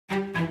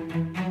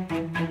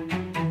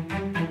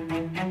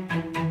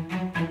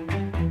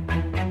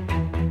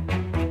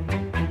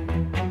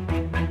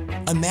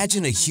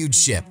Imagine a huge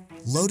ship,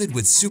 loaded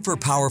with super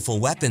powerful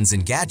weapons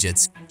and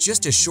gadgets,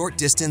 just a short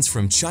distance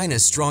from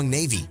China's strong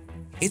navy.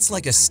 It's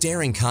like a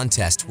staring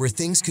contest where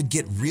things could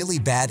get really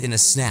bad in a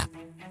snap.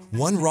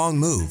 One wrong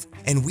move,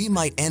 and we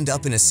might end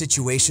up in a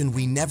situation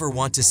we never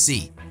want to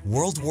see,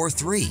 World War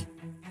III.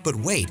 But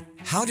wait,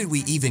 how did we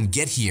even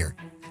get here?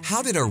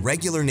 How did a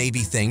regular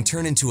Navy thing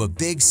turn into a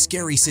big,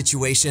 scary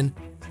situation?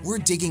 We're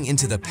digging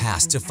into the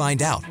past to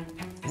find out.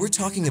 We're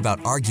talking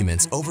about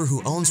arguments over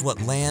who owns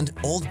what land,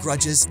 old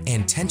grudges,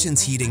 and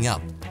tensions heating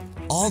up.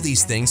 All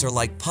these things are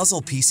like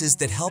puzzle pieces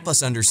that help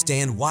us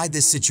understand why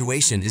this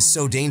situation is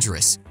so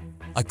dangerous.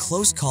 A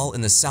close call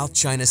in the South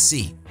China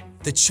Sea.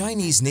 The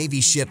Chinese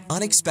Navy ship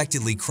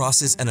unexpectedly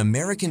crosses an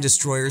American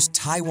destroyer's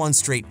Taiwan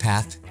Strait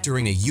path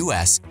during a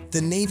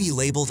the Navy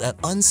labeled an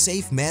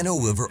unsafe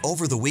maneuver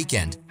over the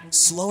weekend,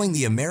 slowing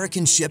the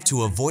American ship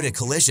to avoid a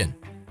collision.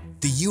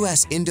 The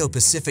U.S.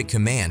 Indo-Pacific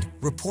Command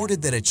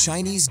reported that a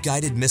Chinese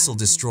guided missile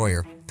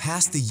destroyer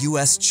passed the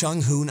U.S.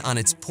 Chung-hoon on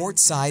its port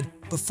side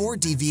before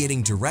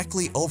deviating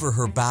directly over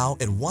her bow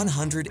at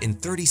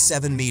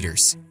 137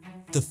 meters.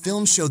 The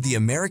film showed the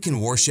American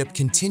warship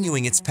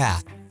continuing its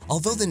path,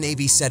 although the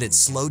Navy said it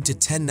slowed to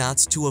 10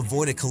 knots to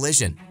avoid a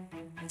collision.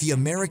 The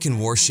American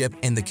warship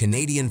and the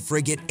Canadian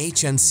frigate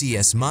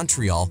HMCS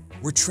Montreal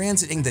were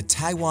transiting the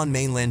Taiwan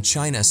mainland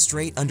China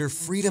Strait under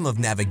freedom of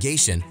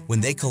navigation when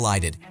they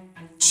collided.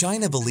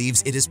 China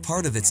believes it is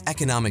part of its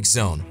economic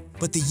zone,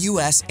 but the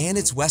U.S. and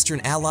its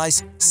Western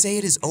allies say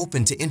it is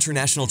open to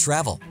international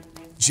travel.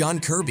 John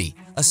Kirby,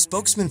 a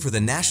spokesman for the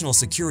National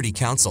Security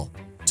Council,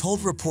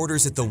 told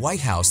reporters at the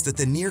White House that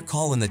the near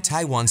call in the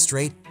Taiwan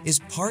Strait is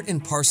part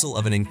and parcel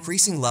of an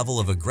increasing level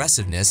of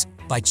aggressiveness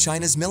by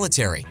China's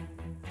military.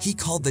 He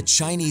called the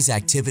Chinese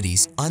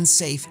activities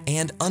unsafe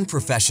and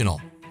unprofessional,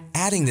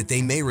 adding that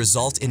they may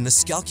result in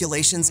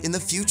miscalculations in the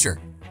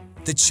future.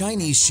 The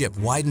Chinese ship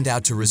widened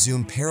out to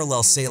resume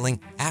parallel sailing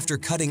after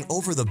cutting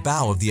over the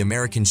bow of the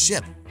American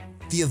ship.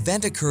 The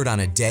event occurred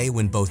on a day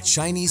when both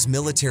Chinese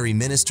Military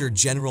Minister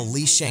General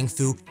Li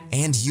Shangfu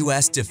and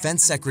U.S.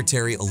 Defense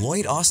Secretary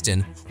Lloyd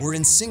Austin were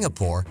in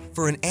Singapore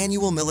for an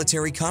annual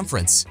military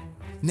conference.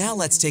 Now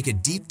let's take a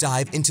deep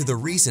dive into the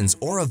reasons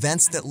or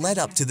events that led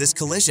up to this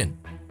collision.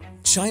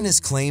 China's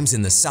claims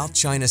in the South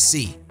China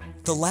Sea.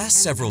 The last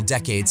several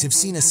decades have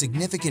seen a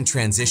significant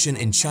transition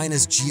in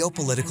China's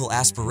geopolitical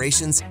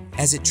aspirations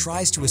as it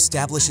tries to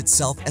establish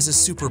itself as a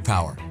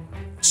superpower.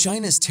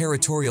 China's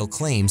territorial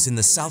claims in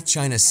the South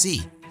China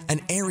Sea,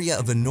 an area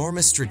of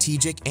enormous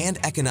strategic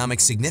and economic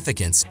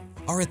significance,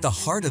 are at the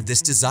heart of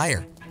this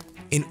desire.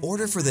 In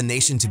order for the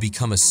nation to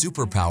become a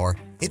superpower,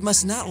 it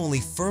must not only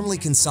firmly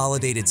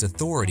consolidate its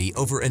authority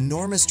over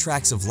enormous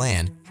tracts of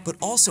land, but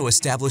also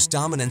establish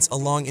dominance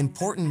along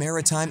important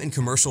maritime and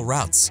commercial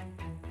routes.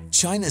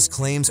 China's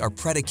claims are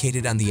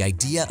predicated on the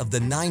idea of the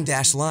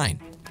 9-dash line.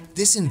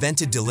 This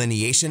invented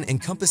delineation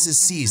encompasses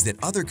seas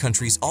that other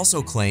countries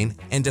also claim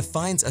and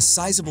defines a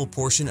sizable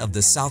portion of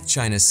the South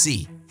China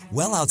Sea,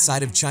 well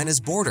outside of China's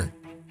border.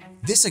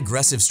 This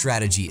aggressive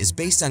strategy is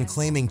based on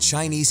claiming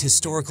Chinese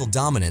historical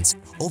dominance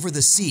over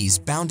the seas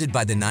bounded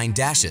by the 9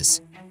 dashes.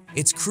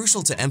 It's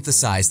crucial to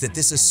emphasize that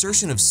this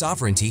assertion of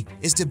sovereignty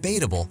is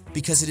debatable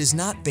because it is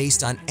not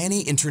based on any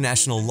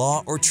international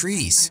law or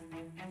treaties.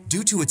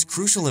 Due to its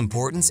crucial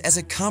importance as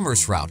a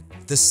commerce route,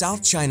 the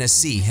South China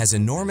Sea has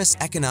enormous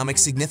economic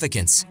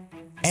significance.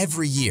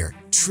 Every year,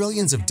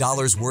 trillions of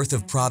dollars worth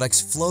of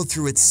products flow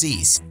through its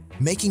seas,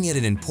 making it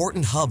an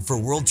important hub for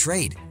world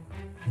trade.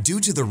 Due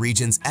to the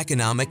region's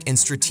economic and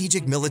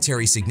strategic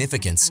military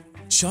significance,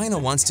 China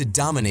wants to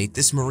dominate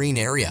this marine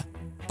area.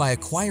 By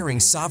acquiring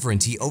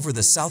sovereignty over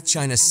the South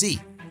China Sea,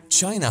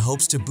 China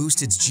hopes to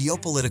boost its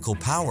geopolitical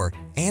power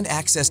and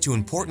access to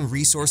important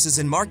resources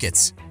and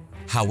markets.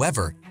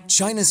 However,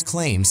 China's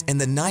claims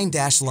and the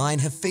 9-dash line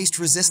have faced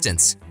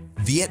resistance.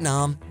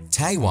 Vietnam,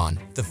 Taiwan,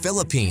 the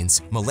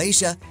Philippines,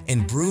 Malaysia,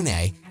 and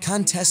Brunei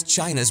contest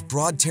China's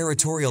broad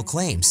territorial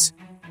claims.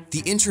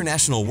 The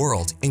international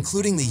world,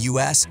 including the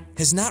U.S.,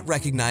 has not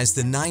recognized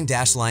the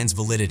 9-dash line's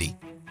validity.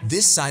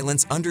 This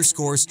silence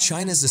underscores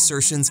China's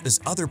assertions as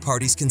other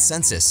parties'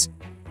 consensus.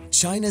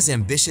 China's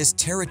ambitious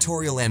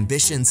territorial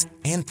ambitions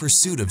and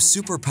pursuit of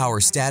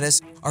superpower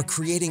status are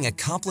creating a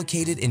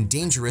complicated and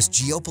dangerous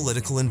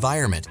geopolitical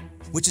environment,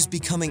 which is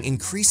becoming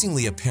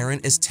increasingly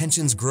apparent as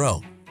tensions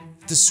grow.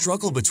 The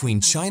struggle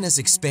between China's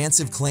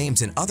expansive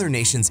claims and other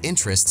nations'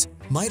 interests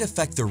might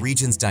affect the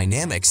region's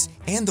dynamics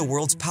and the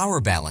world's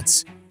power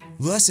balance.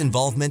 U.S.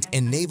 involvement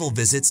and naval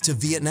visits to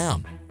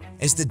Vietnam.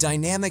 As the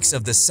dynamics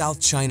of the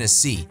South China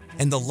Sea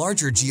and the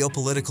larger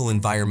geopolitical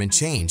environment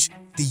change,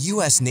 the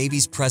U.S.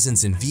 Navy's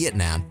presence in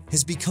Vietnam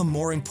has become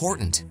more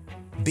important.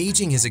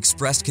 Beijing has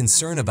expressed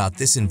concern about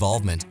this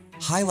involvement,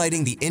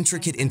 highlighting the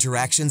intricate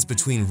interactions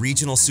between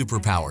regional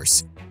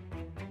superpowers.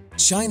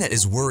 China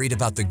is worried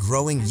about the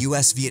growing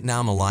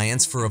U.S.-Vietnam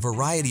alliance for a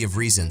variety of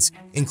reasons,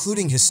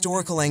 including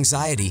historical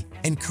anxiety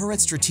and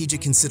current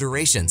strategic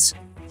considerations.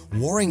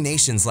 Warring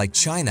nations like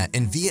China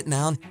and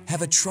Vietnam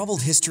have a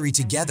troubled history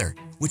together,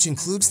 which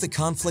includes the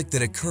conflict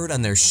that occurred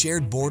on their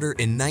shared border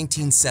in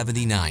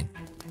 1979.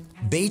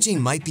 Beijing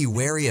might be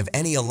wary of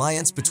any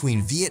alliance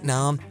between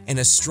Vietnam and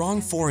a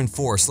strong foreign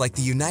force like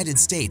the United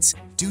States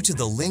due to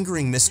the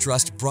lingering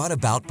mistrust brought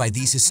about by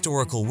these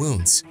historical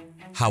wounds.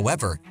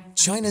 However,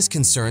 China's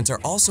concerns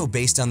are also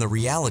based on the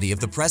reality of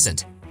the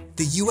present.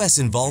 The U.S.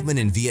 involvement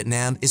in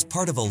Vietnam is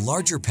part of a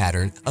larger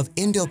pattern of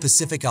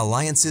Indo-Pacific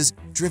alliances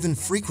driven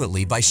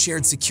frequently by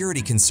shared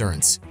security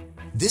concerns.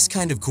 This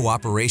kind of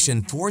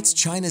cooperation thwarts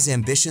China's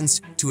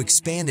ambitions to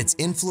expand its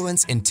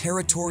influence and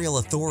territorial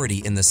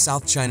authority in the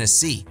South China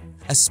Sea,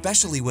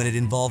 especially when it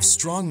involves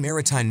strong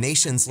maritime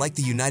nations like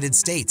the United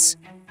States.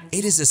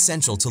 It is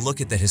essential to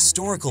look at the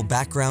historical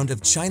background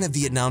of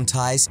China-Vietnam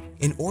ties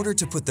in order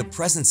to put the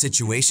present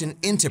situation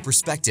into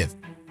perspective.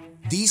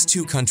 These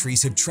two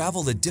countries have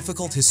traveled a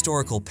difficult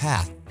historical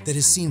path that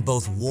has seen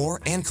both war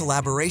and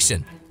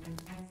collaboration.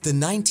 The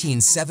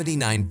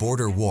 1979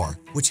 border war,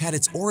 which had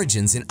its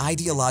origins in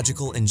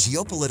ideological and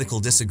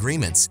geopolitical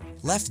disagreements,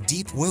 left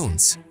deep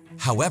wounds.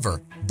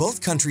 However,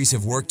 both countries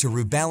have worked to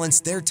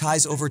rebalance their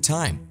ties over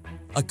time.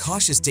 A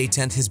cautious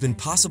détente has been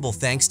possible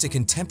thanks to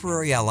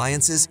contemporary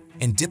alliances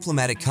and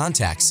diplomatic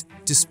contacts,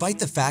 despite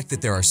the fact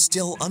that there are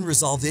still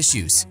unresolved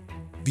issues.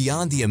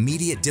 Beyond the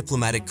immediate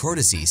diplomatic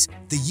courtesies,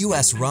 the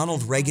U.S.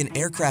 Ronald Reagan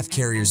aircraft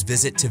carrier's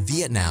visit to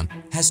Vietnam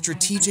has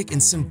strategic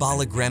and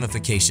symbolic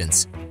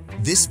ramifications.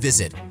 This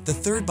visit, the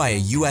third by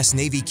a U.S.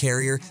 Navy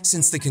carrier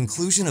since the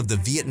conclusion of the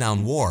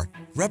Vietnam War,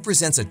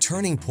 represents a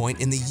turning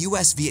point in the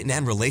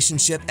U.S.-Vietnam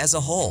relationship as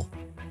a whole.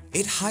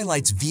 It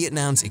highlights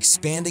Vietnam's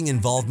expanding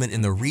involvement in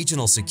the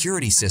regional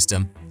security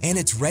system and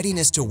its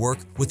readiness to work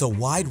with a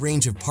wide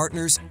range of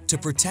partners to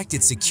protect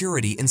its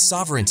security and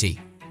sovereignty.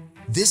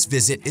 This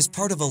visit is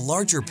part of a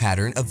larger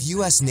pattern of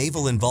U.S.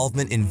 naval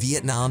involvement in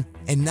Vietnam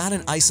and not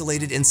an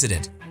isolated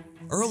incident.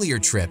 Earlier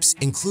trips,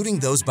 including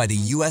those by the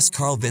U.S.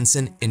 Carl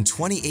Vinson in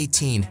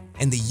 2018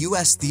 and the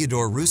U.S.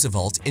 Theodore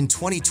Roosevelt in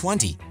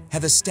 2020,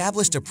 have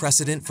established a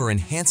precedent for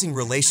enhancing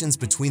relations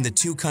between the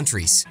two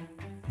countries.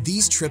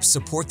 These trips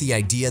support the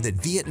idea that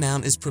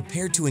Vietnam is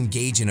prepared to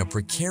engage in a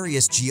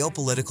precarious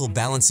geopolitical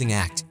balancing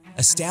act,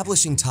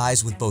 establishing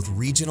ties with both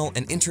regional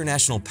and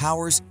international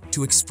powers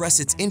to express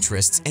its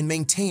interests and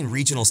maintain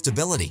regional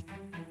stability.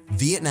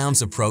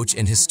 Vietnam's approach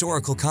and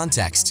historical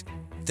context.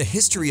 The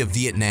history of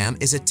Vietnam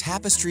is a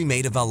tapestry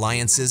made of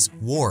alliances,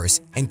 wars,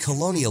 and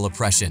colonial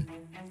oppression.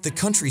 The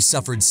country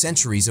suffered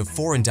centuries of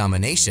foreign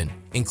domination,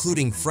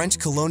 including French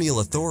colonial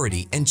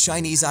authority and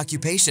Chinese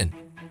occupation.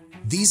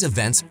 These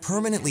events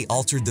permanently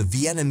altered the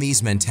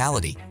Vietnamese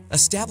mentality,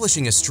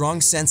 establishing a strong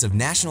sense of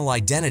national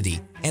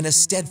identity and a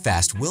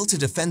steadfast will to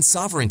defend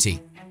sovereignty.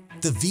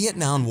 The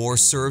Vietnam War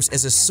serves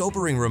as a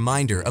sobering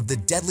reminder of the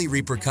deadly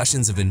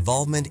repercussions of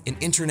involvement in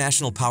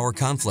international power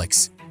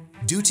conflicts.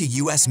 Due to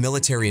U.S.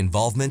 military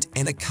involvement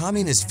and a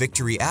communist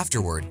victory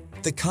afterward,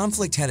 the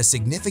conflict had a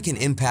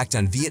significant impact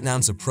on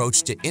Vietnam's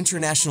approach to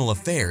international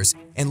affairs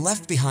and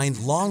left behind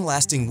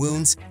long-lasting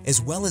wounds as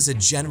well as a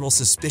general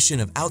suspicion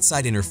of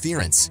outside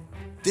interference.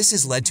 This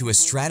has led to a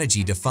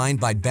strategy defined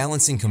by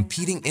balancing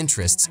competing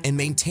interests and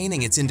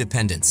maintaining its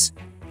independence.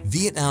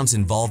 Vietnam's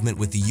involvement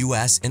with the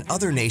U.S. and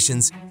other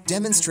nations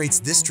demonstrates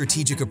this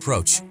strategic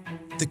approach.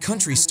 The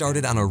country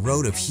started on a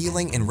road of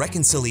healing and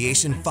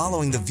reconciliation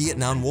following the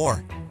Vietnam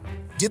War.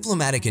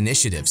 Diplomatic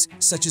initiatives,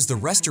 such as the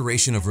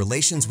restoration of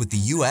relations with the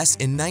U.S.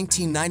 in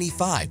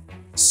 1995,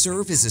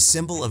 serve as a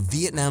symbol of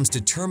Vietnam's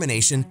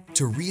determination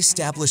to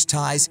re-establish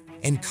ties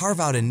and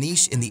carve out a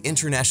niche in the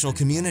international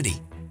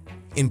community.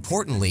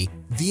 Importantly,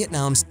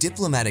 Vietnam's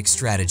diplomatic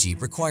strategy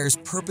requires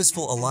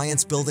purposeful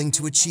alliance building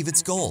to achieve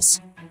its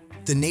goals.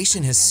 The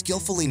nation has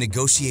skillfully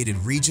negotiated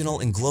regional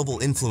and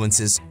global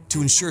influences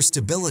to ensure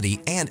stability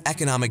and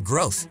economic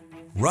growth.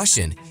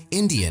 Russian,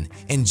 Indian,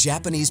 and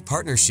Japanese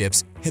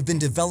partnerships have been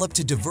developed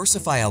to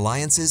diversify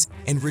alliances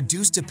and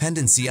reduce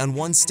dependency on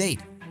one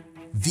state.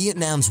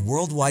 Vietnam's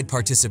worldwide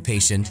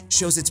participation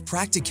shows its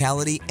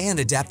practicality and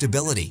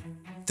adaptability.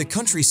 The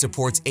country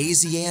supports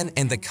ASEAN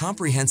and the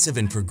Comprehensive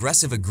and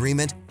Progressive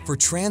Agreement for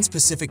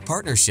Trans-Pacific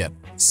Partnership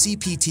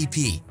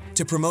 (CPTP)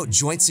 to promote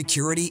joint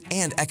security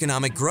and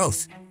economic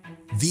growth.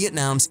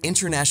 Vietnam's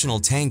international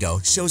tango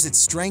shows its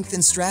strength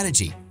and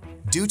strategy.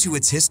 Due to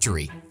its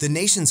history, the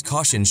nation's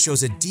caution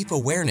shows a deep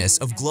awareness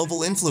of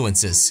global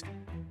influences.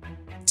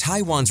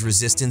 Taiwan's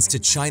resistance to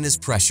China's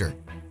pressure.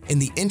 In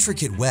the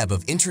intricate web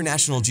of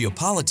international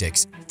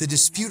geopolitics, the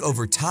dispute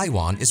over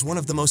Taiwan is one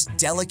of the most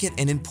delicate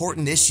and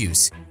important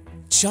issues.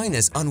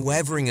 China's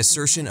unwavering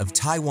assertion of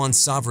Taiwan's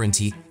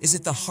sovereignty is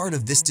at the heart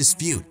of this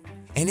dispute,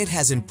 and it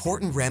has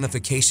important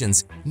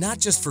ramifications not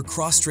just for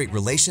cross-strait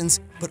relations,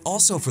 but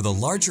also for the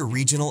larger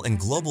regional and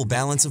global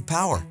balance of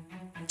power.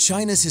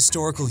 China's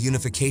historical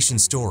unification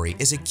story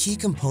is a key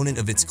component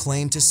of its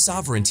claim to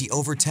sovereignty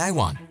over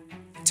Taiwan.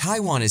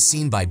 Taiwan is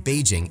seen by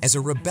Beijing as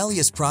a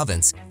rebellious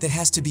province that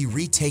has to be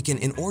retaken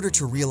in order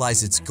to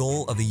realize its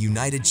goal of a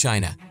united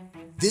China.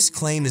 This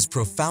claim is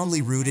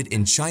profoundly rooted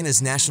in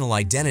China's national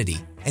identity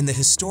and the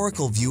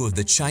historical view of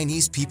the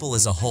Chinese people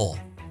as a whole.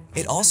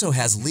 It also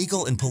has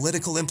legal and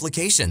political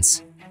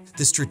implications.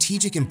 The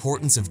strategic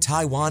importance of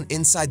Taiwan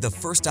inside the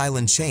first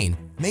island chain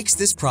makes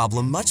this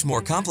problem much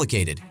more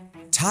complicated.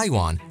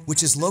 Taiwan,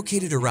 which is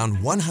located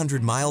around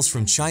 100 miles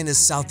from China's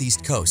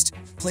southeast coast,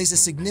 plays a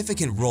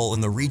significant role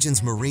in the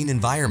region's marine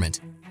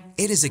environment.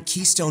 It is a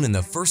keystone in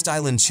the first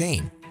island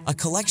chain, a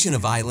collection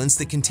of islands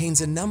that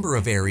contains a number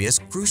of areas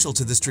crucial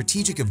to the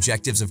strategic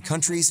objectives of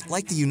countries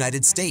like the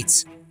United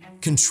States.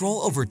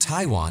 Control over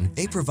Taiwan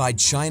may provide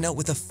China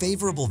with a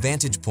favorable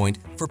vantage point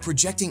for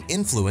projecting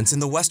influence in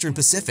the Western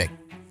Pacific,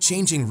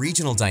 changing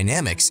regional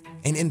dynamics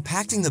and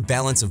impacting the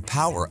balance of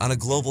power on a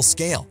global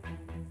scale.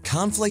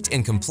 Conflict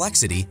and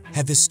complexity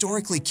have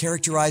historically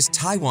characterized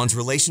Taiwan's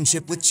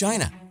relationship with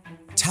China.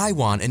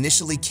 Taiwan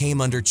initially came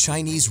under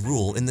Chinese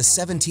rule in the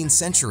 17th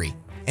century,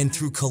 and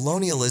through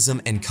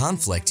colonialism and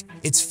conflict,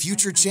 its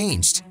future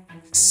changed.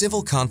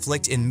 Civil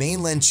conflict in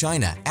mainland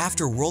China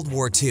after World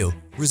War II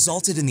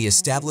resulted in the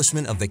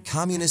establishment of the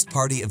Communist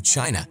Party of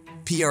China,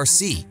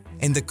 PRC,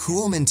 and the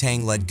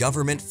Kuomintang-led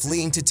government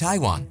fleeing to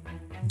Taiwan.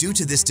 Due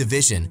to this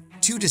division,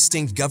 two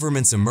distinct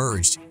governments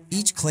emerged,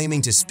 each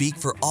claiming to speak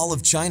for all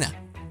of China.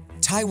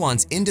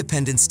 Taiwan's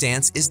independent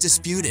stance is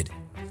disputed.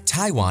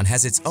 Taiwan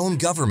has its own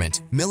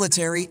government,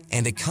 military,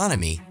 and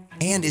economy,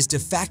 and is de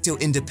facto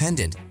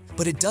independent,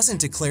 but it doesn't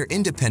declare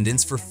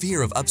independence for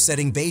fear of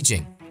upsetting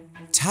Beijing.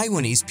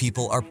 Taiwanese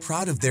people are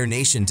proud of their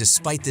nation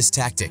despite this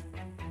tactic.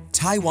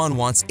 Taiwan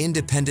wants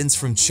independence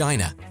from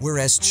China,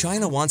 whereas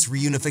China wants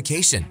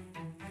reunification.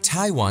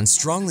 Taiwan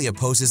strongly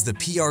opposes the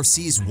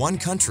PRC's one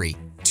country,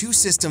 two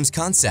systems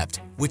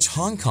concept, which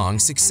Hong Kong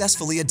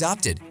successfully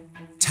adopted.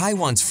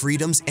 Taiwan's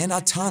freedoms and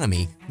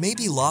autonomy may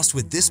be lost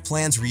with this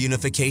plan's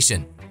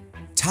reunification.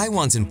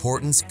 Taiwan's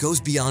importance goes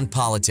beyond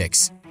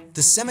politics.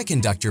 The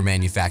semiconductor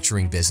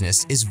manufacturing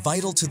business is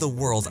vital to the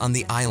world on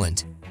the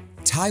island.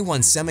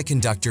 Taiwan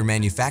Semiconductor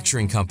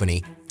Manufacturing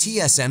Company,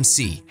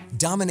 TSMC,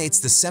 dominates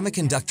the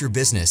semiconductor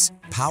business,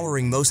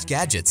 powering most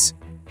gadgets.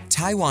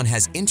 Taiwan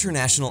has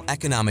international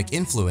economic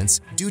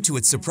influence due to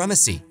its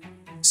supremacy.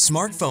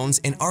 Smartphones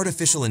and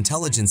artificial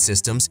intelligence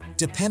systems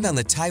depend on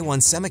the Taiwan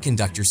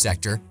semiconductor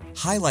sector,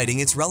 highlighting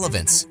its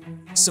relevance.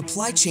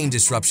 Supply chain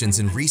disruptions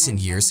in recent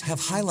years have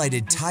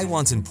highlighted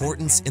Taiwan's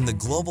importance in the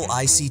global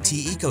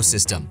ICT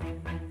ecosystem.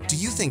 Do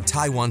you think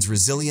Taiwan's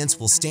resilience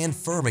will stand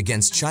firm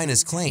against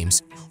China's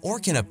claims, or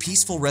can a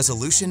peaceful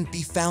resolution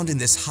be found in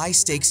this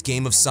high-stakes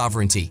game of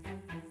sovereignty?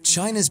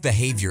 China's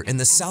behavior in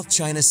the South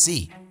China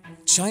Sea.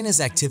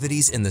 China's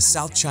activities in the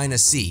South China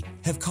Sea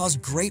have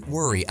caused great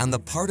worry on the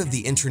part of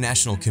the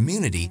international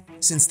community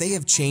since they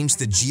have changed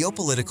the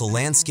geopolitical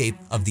landscape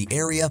of the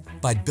area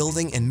by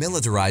building and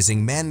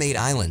militarizing man-made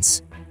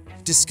islands.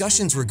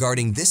 Discussions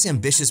regarding this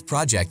ambitious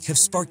project have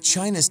sparked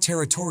China's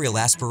territorial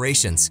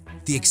aspirations,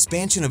 the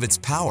expansion of its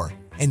power,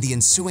 and the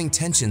ensuing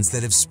tensions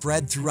that have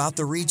spread throughout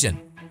the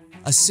region.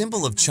 A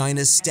symbol of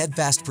China's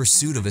steadfast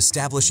pursuit of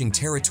establishing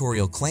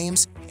territorial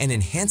claims and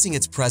enhancing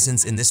its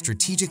presence in this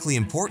strategically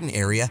important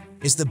area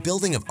is the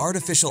building of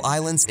artificial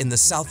islands in the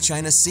South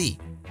China Sea.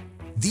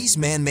 These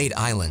man-made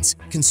islands,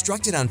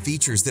 constructed on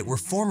features that were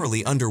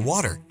formerly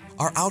underwater,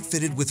 are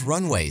outfitted with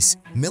runways,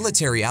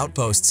 military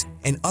outposts,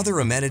 and other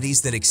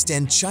amenities that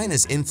extend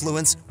China's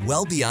influence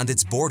well beyond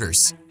its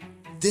borders.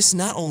 This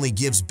not only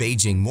gives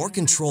Beijing more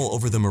control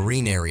over the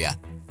marine area,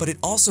 but it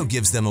also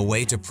gives them a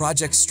way to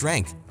project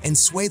strength and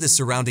sway the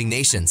surrounding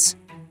nations.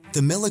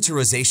 The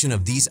militarization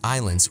of these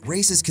islands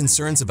raises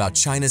concerns about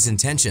China's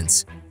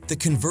intentions. The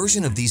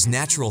conversion of these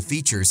natural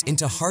features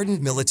into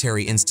hardened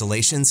military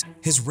installations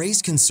has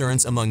raised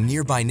concerns among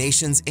nearby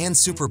nations and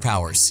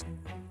superpowers.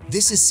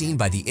 This is seen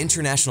by the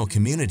international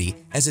community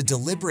as a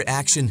deliberate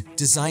action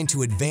designed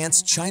to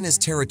advance China's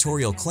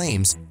territorial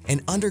claims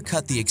and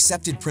undercut the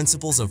accepted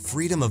principles of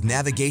freedom of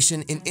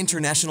navigation in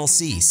international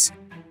seas.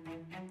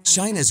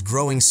 China's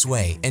growing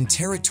sway and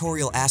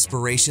territorial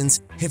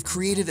aspirations have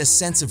created a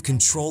sense of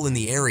control in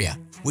the area,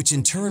 which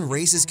in turn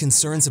raises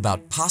concerns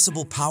about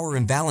possible power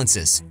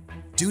imbalances.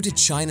 Due to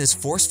China's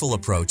forceful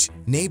approach,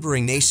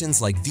 neighboring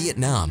nations like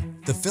Vietnam,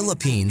 the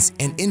Philippines,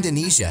 and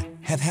Indonesia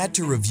have had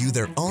to review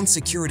their own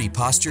security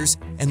postures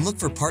and look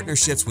for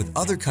partnerships with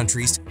other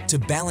countries to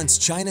balance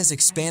China's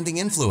expanding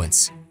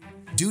influence.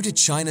 Due to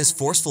China's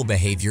forceful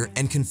behavior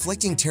and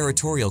conflicting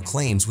territorial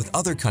claims with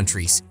other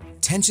countries,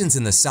 tensions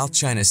in the South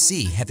China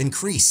Sea have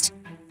increased.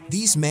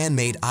 These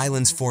man-made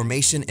islands'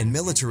 formation and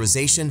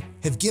militarization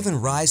have given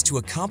rise to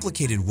a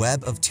complicated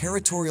web of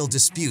territorial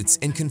disputes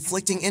and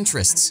conflicting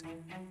interests.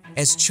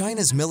 As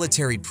China's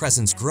military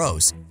presence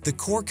grows, the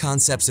core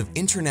concepts of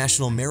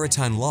international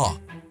maritime law,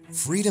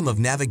 freedom of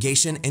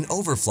navigation, and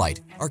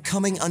overflight are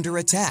coming under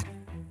attack.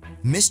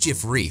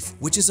 Mischief Reef,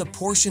 which is a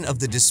portion of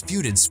the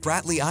disputed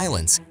Spratly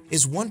Islands,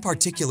 is one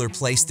particular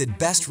place that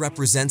best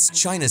represents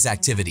China's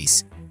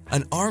activities.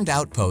 An armed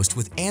outpost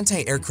with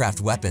anti-aircraft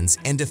weapons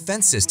and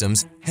defense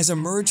systems has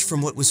emerged from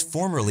what was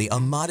formerly a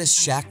modest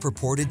shack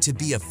purported to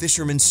be a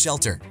fisherman's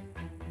shelter.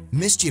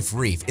 Mischief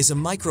Reef is a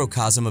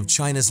microcosm of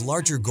China's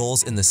larger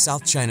goals in the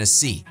South China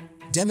Sea,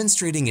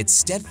 demonstrating its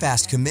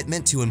steadfast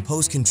commitment to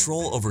impose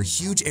control over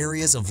huge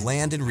areas of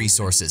land and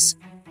resources.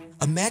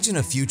 Imagine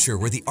a future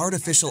where the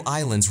artificial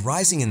islands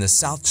rising in the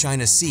South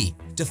China Sea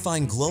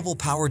define global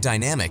power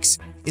dynamics.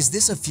 Is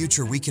this a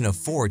future we can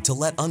afford to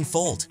let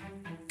unfold?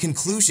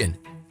 Conclusion: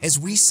 as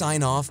we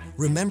sign off,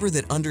 remember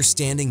that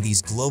understanding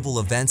these global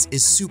events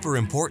is super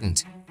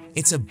important.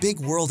 It's a big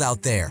world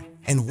out there,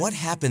 and what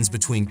happens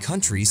between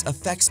countries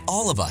affects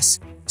all of us.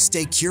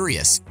 Stay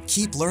curious,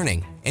 keep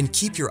learning, and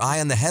keep your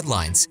eye on the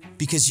headlines,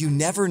 because you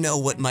never know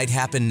what might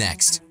happen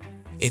next.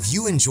 If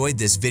you enjoyed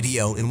this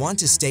video and want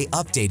to stay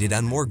updated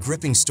on more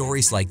gripping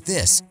stories like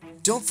this,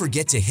 don't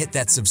forget to hit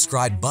that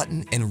subscribe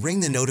button and ring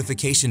the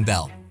notification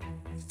bell.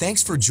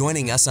 Thanks for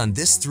joining us on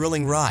this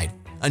thrilling ride.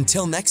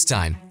 Until next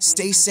time,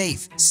 stay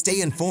safe,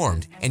 stay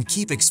informed, and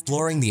keep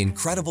exploring the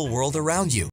incredible world around you.